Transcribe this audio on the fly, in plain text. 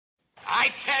I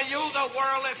tell you, the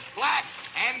world is flat,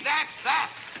 and that's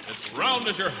that. It's round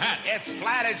as your hat. It's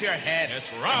flat as your head.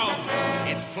 It's round.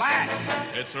 It's flat.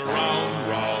 It's a round,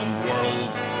 round world.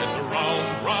 It's a round,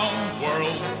 round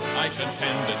world. I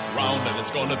contend it's round and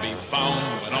it's going to be found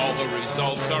when all the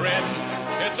results are in.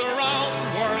 It's a round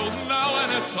world now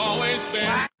and it's always been.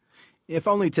 Flat. If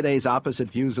only today's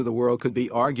opposite views of the world could be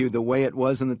argued the way it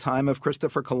was in the time of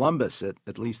Christopher Columbus,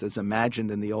 at least as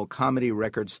imagined in the old comedy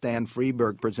record Stan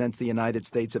Freberg Presents the United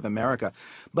States of America.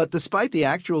 But despite the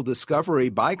actual discovery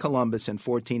by Columbus in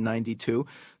 1492,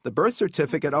 the birth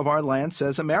certificate of our land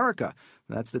says America.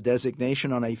 That's the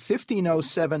designation on a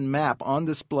 1507 map on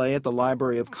display at the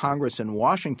Library of Congress in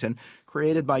Washington,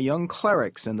 created by young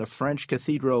clerics in the French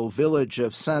cathedral village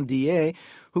of Saint-Dié,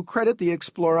 who credit the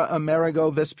explorer Amerigo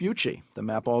Vespucci. The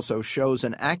map also shows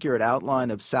an accurate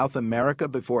outline of South America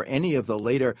before any of the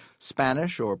later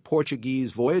Spanish or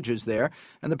Portuguese voyages there,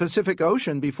 and the Pacific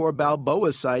Ocean before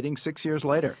Balboa's sighting 6 years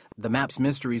later. The map's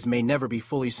mysteries may never be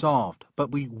fully solved,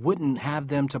 but we wouldn't have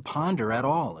them to ponder at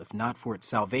all if not for its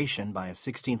salvation by a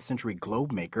 16th century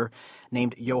globemaker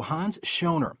named Johannes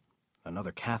Schöner.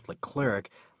 Another Catholic cleric,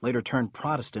 later turned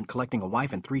Protestant, collecting a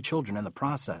wife and 3 children in the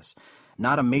process.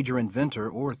 Not a major inventor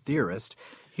or theorist,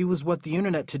 he was what the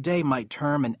Internet today might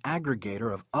term an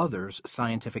aggregator of others'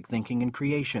 scientific thinking and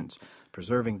creations,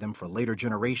 preserving them for later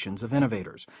generations of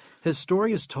innovators. His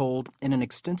story is told in an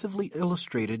extensively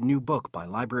illustrated new book by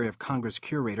Library of Congress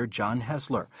curator JOHN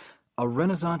HESSLER, A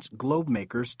Renaissance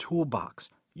Globemaker's Toolbox,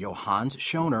 Johannes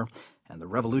Schöner, and the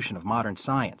Revolution of Modern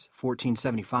Science,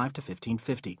 1475 to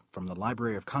 1550, from the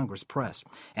Library of Congress Press.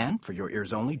 And, for your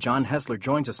ears only, John Hessler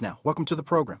joins us now. Welcome to the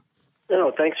program.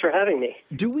 Oh, thanks for having me.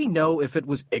 Do we know if it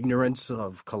was ignorance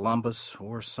of Columbus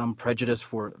or some prejudice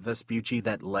for Vespucci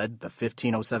that led the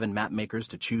 1507 mapmakers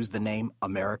to choose the name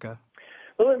America?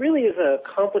 Well, it really is a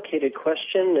complicated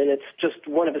question, and it's just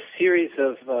one of a series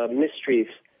of mysteries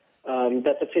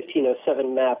that the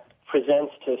 1507 map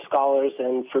presents to scholars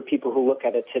and for people who look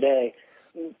at it today.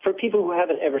 For people who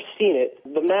haven't ever seen it,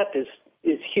 the map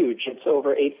is huge. It's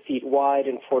over 8 feet wide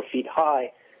and 4 feet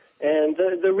high. And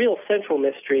the real central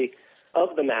mystery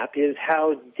of the map is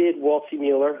how did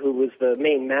Waldseemüller, who was the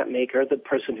main map maker, the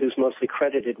person who's mostly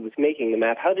credited with making the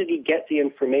map, how did he get the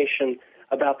information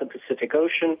about the Pacific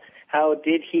Ocean? How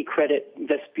did he credit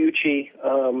Vespucci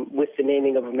with the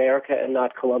naming of America and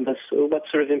not Columbus? What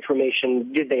sort of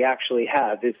information did they actually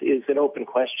have is an open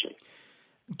question.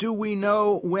 Do we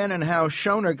know when and how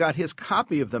Schöner got his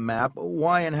copy of the map,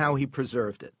 why and how he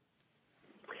preserved it?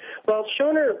 Well,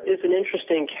 Schöner is an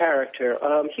interesting character.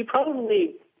 He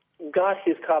probably got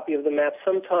his copy of the map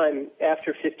sometime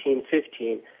after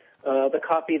 1515. The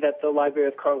copy that the Library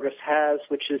of Congress has,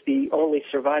 which is the only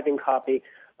surviving copy,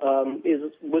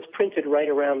 was printed right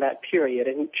around that period.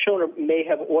 And Schöner may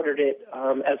have ordered it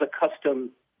as a custom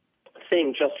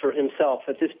thing just for himself.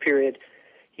 At this period,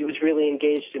 he was really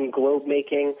engaged in globe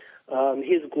making.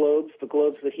 His globes, the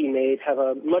globes that he made, have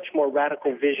a much more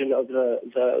radical vision of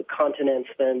the continents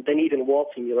than even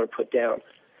Waldseemüller put down.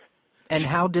 And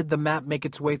how did the map make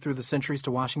its way through the centuries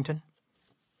to Washington?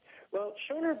 Well,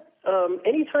 Schöner,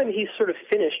 anytime he's sort of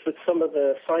finished with some of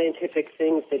the scientific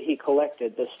things that he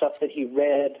collected, the stuff that he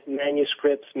read,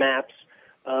 manuscripts, maps,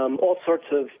 all sorts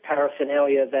of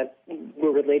paraphernalia that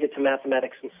were related to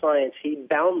mathematics and science, he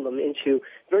bound them into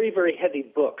very, very heavy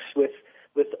books with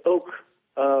oak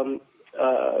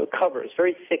covers,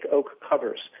 very thick oak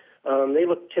covers. They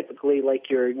look typically like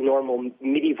your normal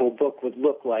medieval book would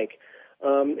look like.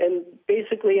 And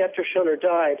basically, after Schöner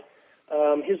died,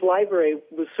 his library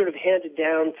was sort of handed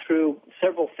down through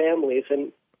several families,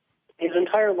 and his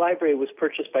entire library was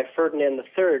purchased by Ferdinand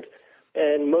III,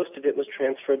 and most of it was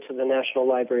transferred to the National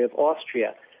Library of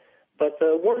Austria. But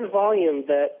the one volume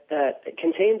that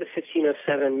contained the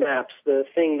 1507 maps, the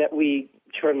thing that we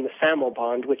term the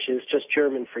Sammelband, which is just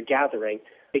German for gathering,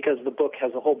 because the book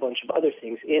has a whole bunch of other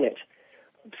things in it,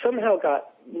 somehow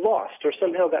got lost or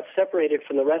somehow got separated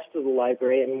from the rest of the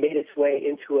library and made its way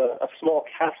into a small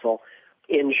castle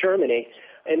in Germany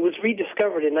and was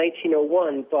rediscovered in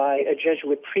 1901 by a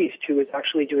Jesuit priest who was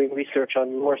actually doing research on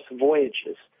Norse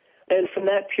voyages. And from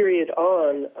that period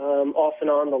on, off and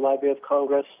on, the Library of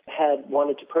Congress had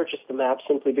wanted to purchase the map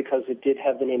simply because it did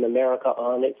have the name America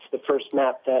on. It's the first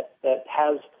map that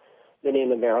has the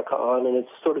name America on, and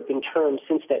it's sort of been termed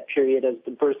since that period as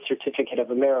the birth certificate of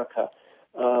America.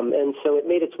 And so it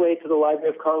made its way to the Library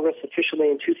of Congress officially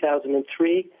in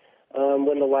 2003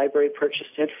 when the library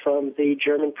purchased it from the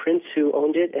German prince who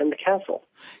owned it and the castle.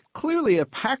 Clearly a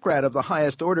pack rat of the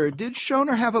highest order, did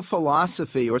Schöner have a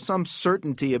philosophy or some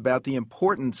certainty about the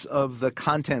importance of the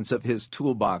contents of his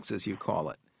toolbox, as you call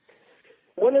it?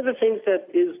 One of the things that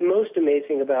is most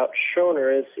amazing about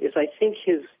Schöner is I think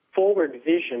his forward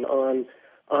vision on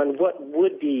what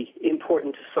would be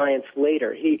important to science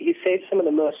later. He saved some of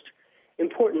the most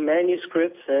important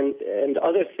manuscripts and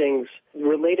other things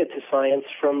related to science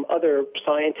from other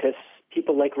scientists,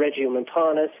 people like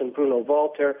Regiomontanus and Bruno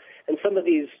Walter, and some of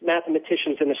these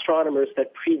mathematicians and astronomers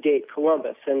that predate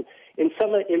Columbus. And in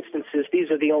some instances, these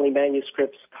are the only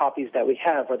manuscripts, copies that we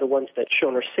have, are the ones that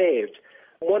Schöner saved.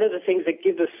 One of the things that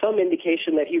gives us some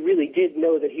indication that he really did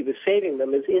know that he was saving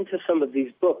them is into some of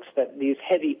these books, these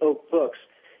heavy oak books.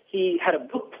 He had a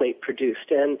bookplate produced,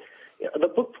 and the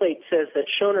bookplate says that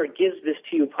Schöner gives this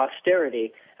to you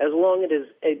posterity. As long as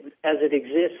it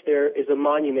exists, there is a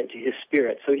monument to his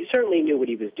spirit. So he certainly knew what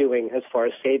he was doing as far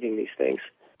as saving these things.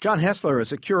 John Hessler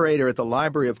is a curator at the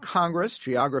Library of Congress,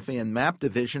 Geography and Map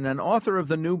Division, and author of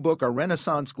the new book, A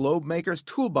Renaissance Globemaker's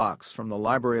Toolbox, from the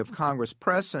Library of Congress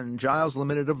Press and Giles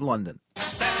Limited of London.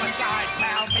 Step aside,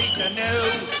 pal, meet the new.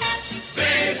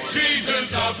 Big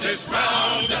Jesus of this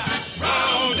round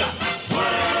world.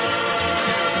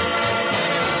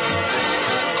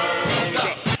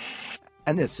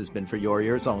 And this has been For Your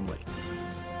Ears Only.